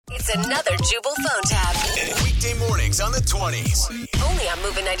another Jubal phone tab. Weekday mornings on the 20s. Only on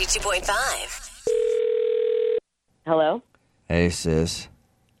Moving 92.5. Hello? Hey, sis.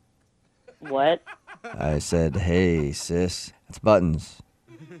 What? I said, hey, sis. It's Buttons,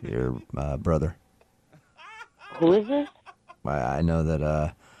 your brother. Who is this? I know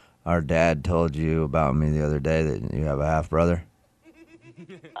that our dad told you about me the other day that you have a half-brother.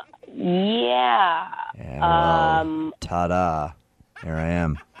 Yeah. Well, ta-da. Here I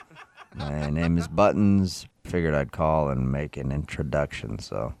am. My name is Buttons. Figured I'd call and make an introduction,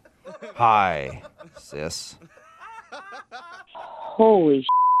 so. Hi, sis. Holy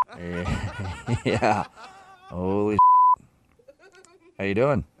Yeah. Holy How you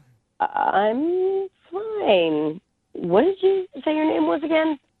doing? I'm fine. What did you say your name was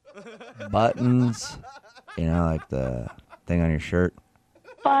again? Buttons. You know, like the thing on your shirt?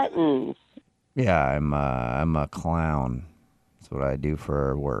 Buttons. Yeah, I'm a clown. That's what I do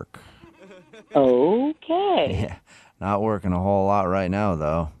for work. Okay. Yeah, not working a whole lot right now,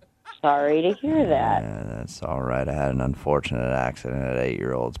 though. Sorry to hear that. Yeah, that's all right. I had an unfortunate accident at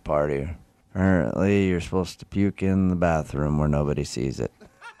 8-year-old's party. Apparently, you're supposed to puke in the bathroom where nobody sees it.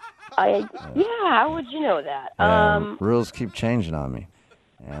 Yeah, how would you know that? Rules keep changing on me.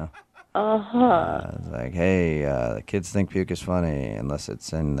 Yeah. It's like, hey, the kids think puke is funny unless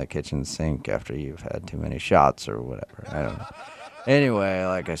it's in the kitchen sink after you've had too many shots or whatever. I don't know. Anyway,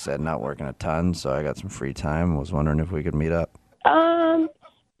 like I said, not working a ton, so I got some free time. Was wondering if we could meet up.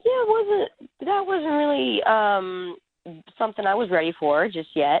 Yeah, that wasn't really something I was ready for just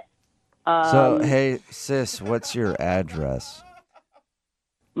yet. So, hey, sis, what's your address?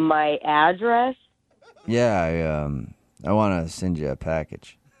 My address? Yeah, I want to send you a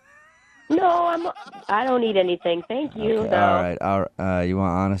package. No, I don't need anything. Thank you. Okay, though. all right. You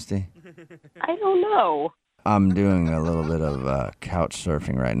want honesty? I don't know. I'm doing a little bit of couch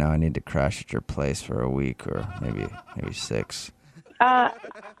surfing right now. I need to crash at your place for a week or maybe 6. I'm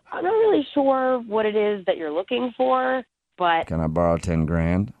not really sure what it is that you're looking for, but Can I borrow 10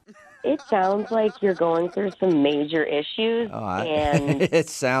 grand? it sounds like you're going through some major issues, and It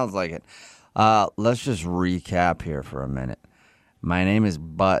sounds like it. Let's just recap here for a minute. My name is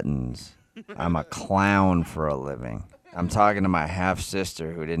Buttons. I'm a clown for a living. I'm talking to my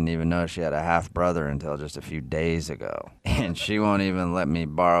half-sister who didn't even know she had a half-brother until just a few days ago. And she won't even let me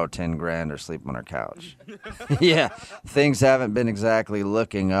borrow 10 grand or sleep on her couch. Yeah, things haven't been exactly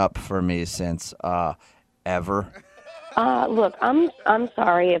looking up for me since, ever. look, I'm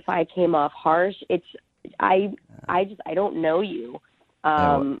sorry if I came off harsh. I don't know you.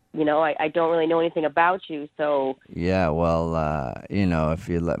 I don't really know anything about you, so... Yeah, well, if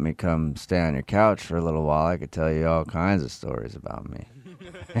you'd let me come stay on your couch for a little while, I could tell you all kinds of stories about me.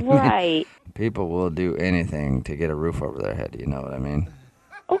 Right. People will do anything to get a roof over their head, you know what I mean?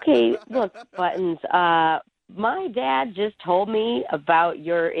 Okay, look, Buttons, my dad just told me about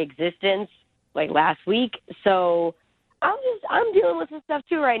your existence, like, last week, so I'm dealing with some stuff,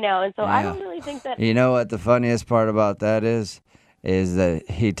 too, right now, and so I don't really think that... You know what the funniest part about that is that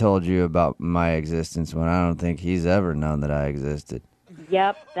he told you about my existence when I don't think he's ever known that I existed.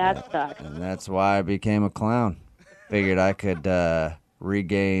 Yep, that sucks. And that's why I became a clown. Figured I could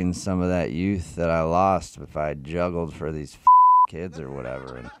regain some of that youth that I lost if I juggled for these kids or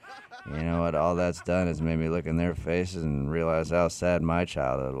whatever. And you know what? All that's done is made me look in their faces and realize how sad my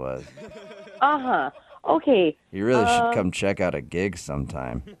childhood was. Uh-huh. Okay. You really should come check out a gig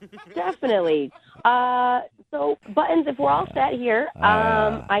sometime. Definitely. So, Buttons, if we're all set here,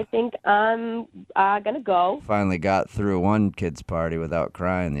 I think I'm going to go. Finally got through one kid's party without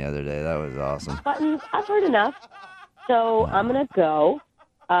crying the other day. That was awesome. Buttons, I've heard enough. So I'm going to go.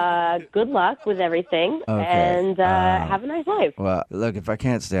 Good luck with everything. Okay. And have a nice life. Well, look, if I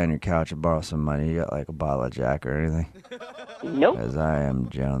can't stay on your couch and borrow some money, you got like a bottle of Jack or anything? Nope. Because I am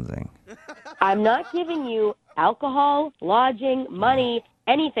jonesing. I'm not giving you alcohol, lodging, money,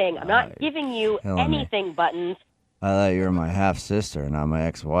 anything. I'm not giving you anything, Buttons. I thought you were my half-sister, not my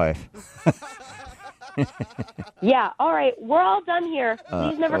ex-wife. Yeah, all right. We're all done here.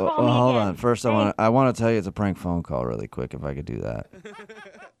 Please never call me again. Hold on. First, I want to tell you it's a prank phone call really quick, if I could do that.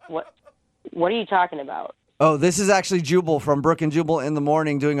 What are you talking about? Oh, this is actually Jubal from Brook and Jubal in the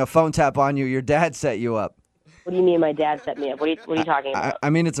Morning doing a phone tap on you. Your dad set you up. What do you mean my dad set me up? What are you talking about?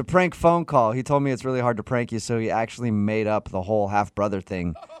 I mean, it's a prank phone call. He told me it's really hard to prank you, so he actually made up the whole half-brother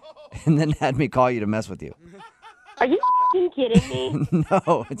thing and then had me call you to mess with you. Are you kidding me?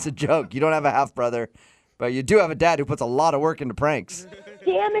 No, it's a joke. You don't have a half-brother, but you do have a dad who puts a lot of work into pranks.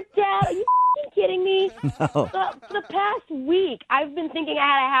 Damn it, Dad. Are you kidding me? No. For the past week, I've been thinking I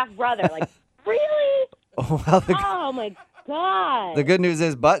had a half-brother. Like, really? Well, Oh, my God. The good news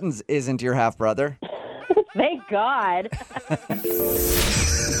is Buttons isn't your half brother. Thank God.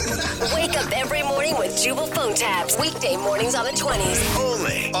 Wake up every morning with Jubal phone tabs. Weekday mornings on the 20s.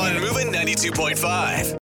 Only on Moving 92.5.